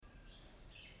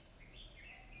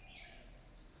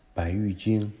百喻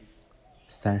经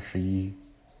31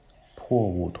破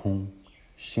五通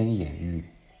仙眼喻。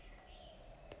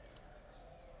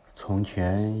从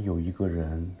前有一个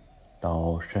人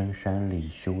到深山里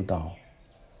修道，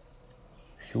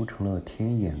修成了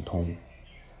天眼通、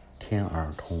天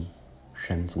耳通、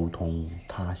神足通、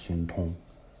他心通、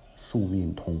宿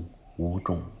命通5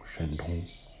种神通。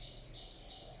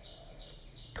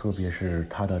特别是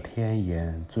他的天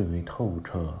眼最为透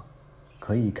彻，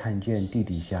可以看见地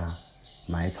底下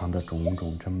埋藏的种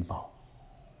种珍宝。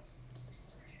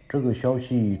这个消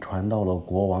息传到了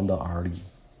国王的耳里，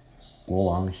国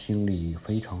王心里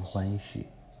非常欢喜，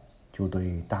就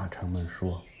对大臣们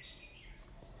说：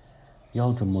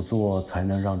要怎么做才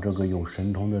能让这个有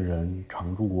神通的人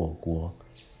常驻我国，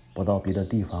不到别的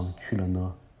地方去了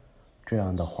呢？这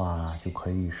样的话就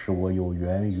可以使我有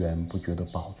源源不绝的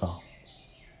宝藏。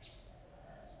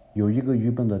有一个愚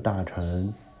笨的大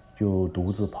臣就独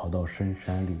自跑到深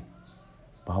山里，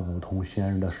把五通仙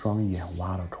人的双眼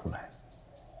挖了出来，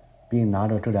并拿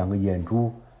着这2个眼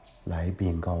珠来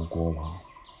禀告国王：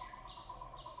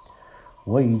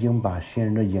我已经把仙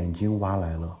人的眼睛挖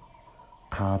来了，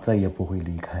他再也不会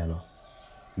离开了，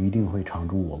一定会常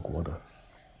驻我国的。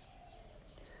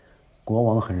国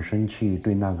王很生气，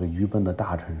对那个愚笨的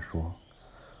大臣说：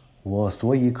我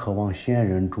所以渴望仙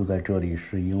人住在这里，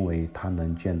是因为他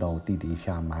能见到地底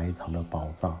下埋藏的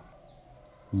宝藏。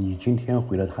你今天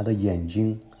毁了他的眼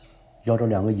睛，要这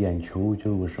2个眼球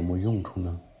就有什么用处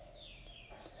呢？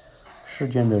世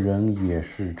间的人也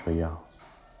是这样，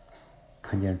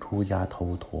看见出家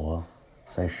头陀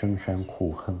在深山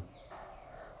苦恨，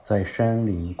在山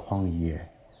林旷野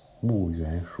木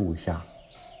原树下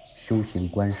修行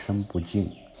观身不净，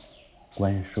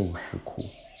观受是苦，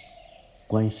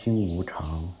观心无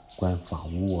常，观法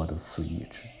无我的4意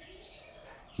志，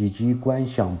以及观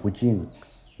想不净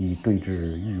以对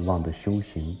治欲望的修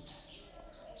行，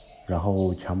然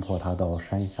后强迫他到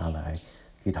山下来，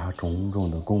给他种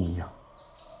种的供养。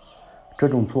这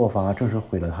种做法正是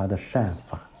毁了他的善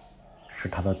法，使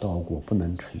他的道果不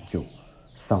能成就，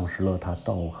丧失了他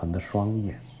道行的双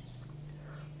眼。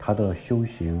他的修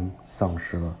行丧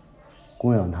失了，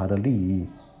供养他的利益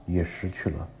也失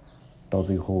去了，到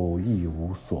最后一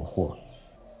无所获。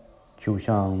就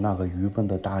像那个愚笨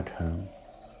的大臣，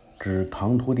只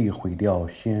唐突地毁掉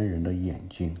仙人的眼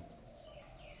睛。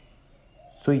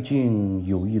最近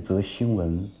有一则新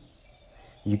闻，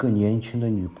一个年轻的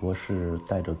女博士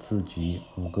带着自己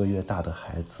5个月大的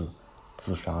孩子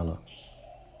自杀了。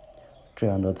这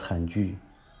样的惨剧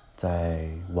在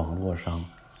网络上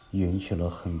引起了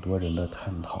很多人的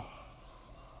探讨，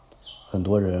很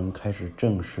多人开始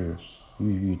正视抑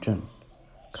郁症，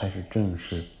开始正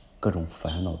视各种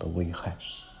烦恼的危害。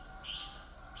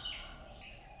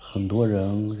很多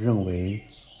人认为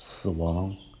死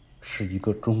亡是一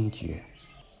个终结，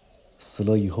死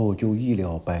了以后就一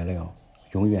了百了，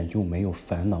永远就没有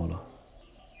烦恼了。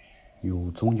有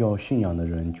宗教信仰的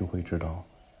人就会知道，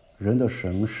人的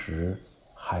神识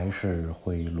还是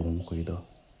会轮回的，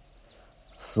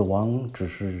死亡只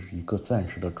是一个暂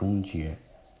时的终结，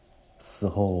死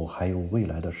后还有未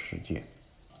来的世界。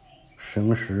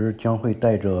神识将会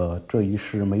带着这一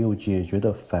世没有解决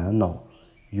的烦恼、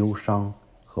忧伤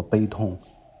和悲痛，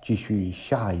继续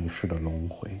下一世的轮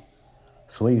回。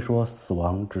所以说，死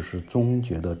亡只是终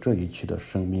结的这一期的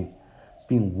生命，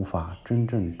并无法真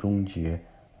正终结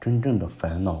真正的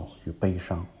烦恼与悲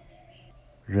伤。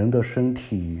人的身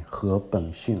体和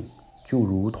本性就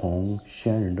如同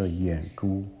仙人的眼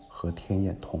珠和天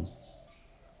眼通，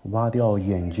挖掉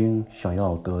眼睛想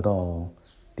要得到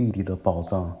地底的宝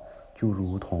藏，就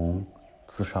如同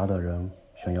自杀的人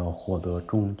想要获得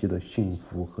终极的幸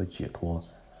福和解脱，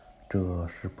这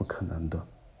是不可能的。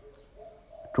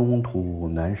中土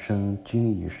难生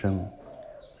今已生，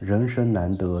人生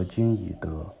难得今已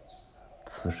得，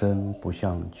此生不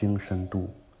向今生度，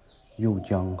又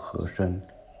将何生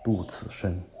度此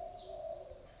生？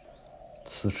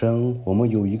此生我们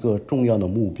有一个重要的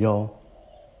目标，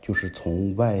就是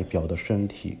从外表的身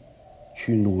体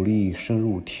去努力深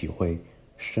入体会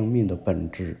生命的本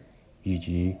质以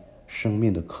及生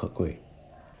命的可贵，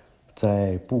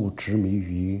在不执迷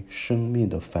于生命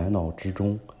的烦恼之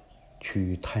中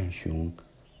去探寻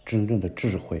真正的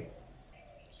智慧。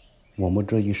我们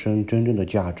这一生真正的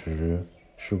价值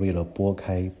是为了拨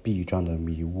开壁障的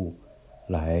迷雾，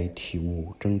来体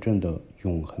悟真正的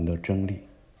永恒的真理。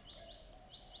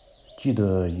记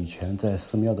得以前在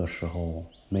寺庙的时候，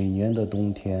每年的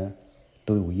冬天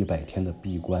都有100天的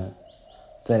闭关，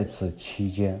在此期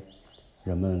间，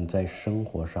人们在生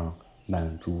活上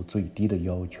满足最低的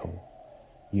要求，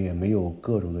也没有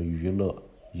各种的娱乐，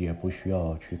也不需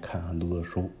要去看很多的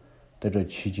书，在这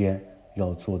期间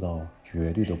要做到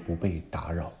绝对的不被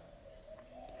打扰。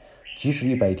即使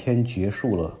100天结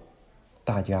束了，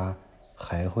大家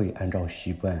还会按照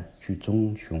习惯去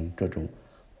遵循这种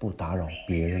不打扰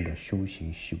别人的修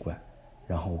行习惯，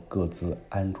然后各自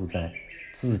安住在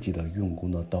自己的用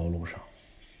功的道路上。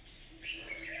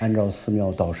按照寺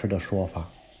庙导师的说法，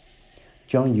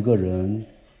将一个人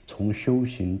从修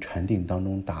行禅定当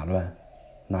中打乱，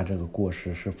那这个过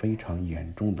失是非常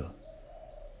严重的，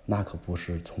那可不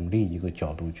是从另一个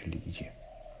角度去理解。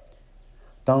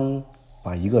当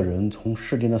把一个人从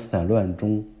世间的散乱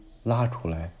中拉出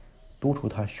来，督促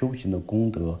他修行的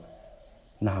功德，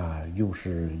那又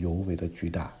是尤为的巨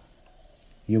大。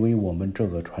因为我们这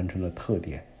个传承的特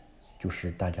点，就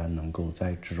是大家能够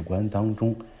在止观当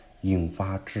中引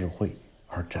发智慧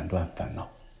而斩断烦恼。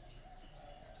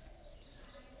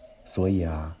所以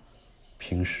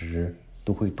平时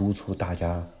都会督促大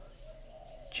家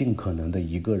尽可能的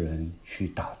一个人去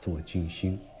打坐静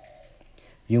心，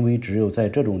因为只有在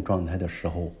这种状态的时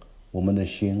候，我们的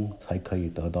心才可以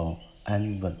得到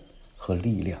安稳和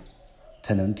力量，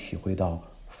才能体会到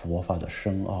佛法的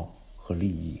深奥和利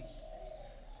益。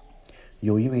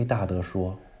有一位大德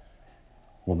说，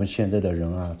我们现在的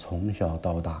人从小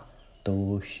到大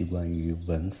都习惯于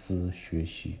闻思学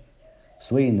习，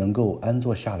所以能够安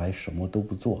坐下来什么都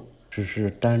不做，只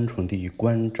是单纯地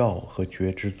关照和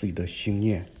觉知自己的心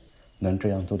念，能这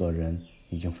样做的人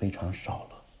已经非常少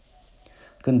了。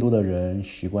更多的人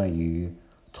习惯于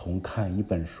从看一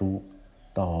本书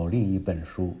到另一本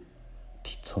书，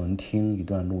从听一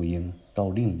段录音到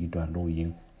另一段录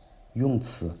音，用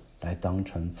此来当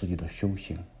成自己的修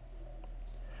行。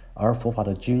而佛法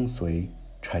的精髓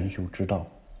禅修之道，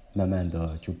慢慢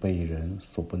的就被人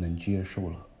所不能接受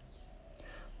了。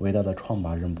伟大的创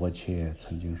巴仁波切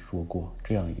曾经说过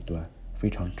这样一段非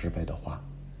常直白的话，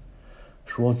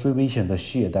说最危险的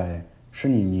懈怠是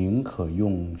你宁可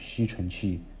用吸尘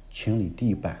器清理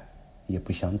地板，也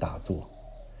不想打坐；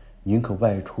宁可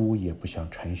外出，也不想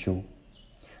禅修；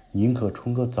宁可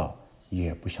冲个澡，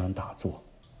也不想打坐；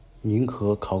宁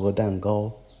可烤个蛋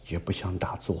糕，也不想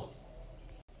打坐。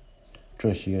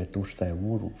这些都是在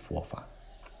侮辱佛法。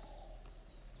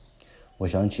我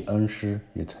想起恩师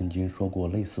也曾经说过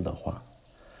类似的话。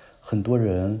很多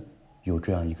人有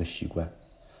这样一个习惯，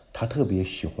他特别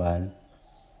喜欢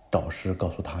导师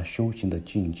告诉他修行的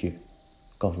境界，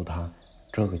告诉他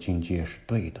这个境界是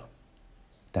对的，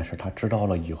但是他知道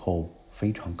了以后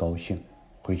非常高兴，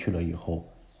回去了以后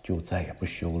就再也不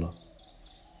修了。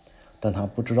但他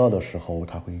不知道的时候，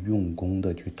他会用功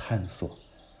的去探索，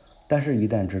但是一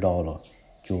旦知道了，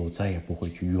就再也不会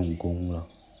去用功了，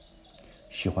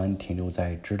喜欢停留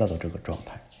在知道的这个状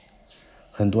态。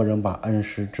很多人把恩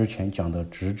师之前讲的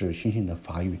直指心性的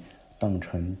法语当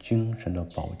成精神的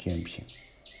保健品，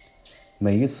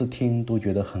每一次听都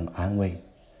觉得很安慰，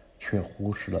却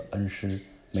忽视了恩师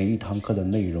每一堂课的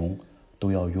内容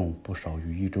都要用不少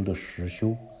于1周的实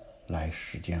修来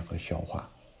实践和消化。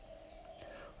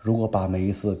如果把每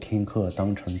一次听课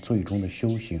当成最终的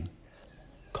修行，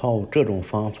靠这种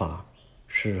方法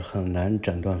是很难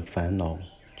斩断烦恼，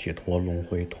解脱轮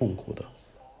回痛苦的。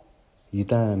一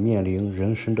旦面临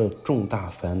人生的重大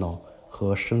烦恼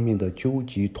和生命的究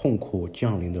极痛苦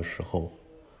降临的时候，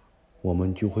我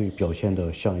们就会表现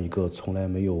得像一个从来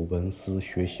没有闻思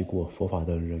学习过佛法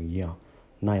的人一样，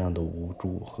那样的无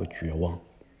助和绝望。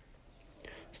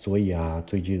所以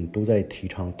最近都在提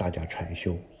倡大家禅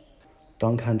修。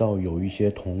当看到有一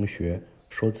些同学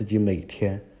说自己每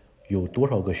天有多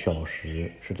少个小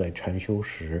时是在禅修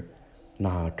时，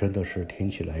那真的是听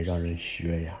起来让人喜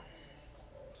悦呀。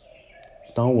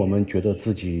当我们觉得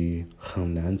自己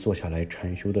很难坐下来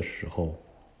禅修的时候，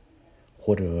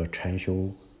或者禅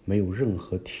修没有任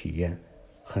何体验，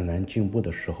很难进步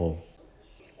的时候，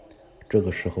这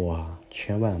个时候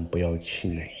千万不要气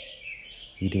馁，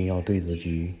一定要对自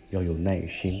己要有耐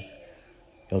心，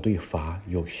要对法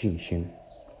有信心。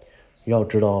要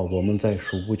知道我们在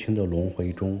数不清的轮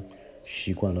回中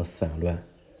习惯了散乱，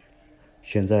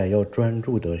现在要专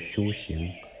注的修行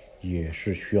也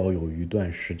是需要有一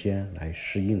段时间来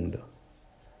适应的，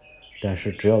但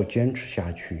是只要坚持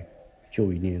下去，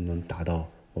就一定能达到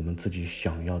我们自己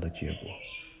想要的结果。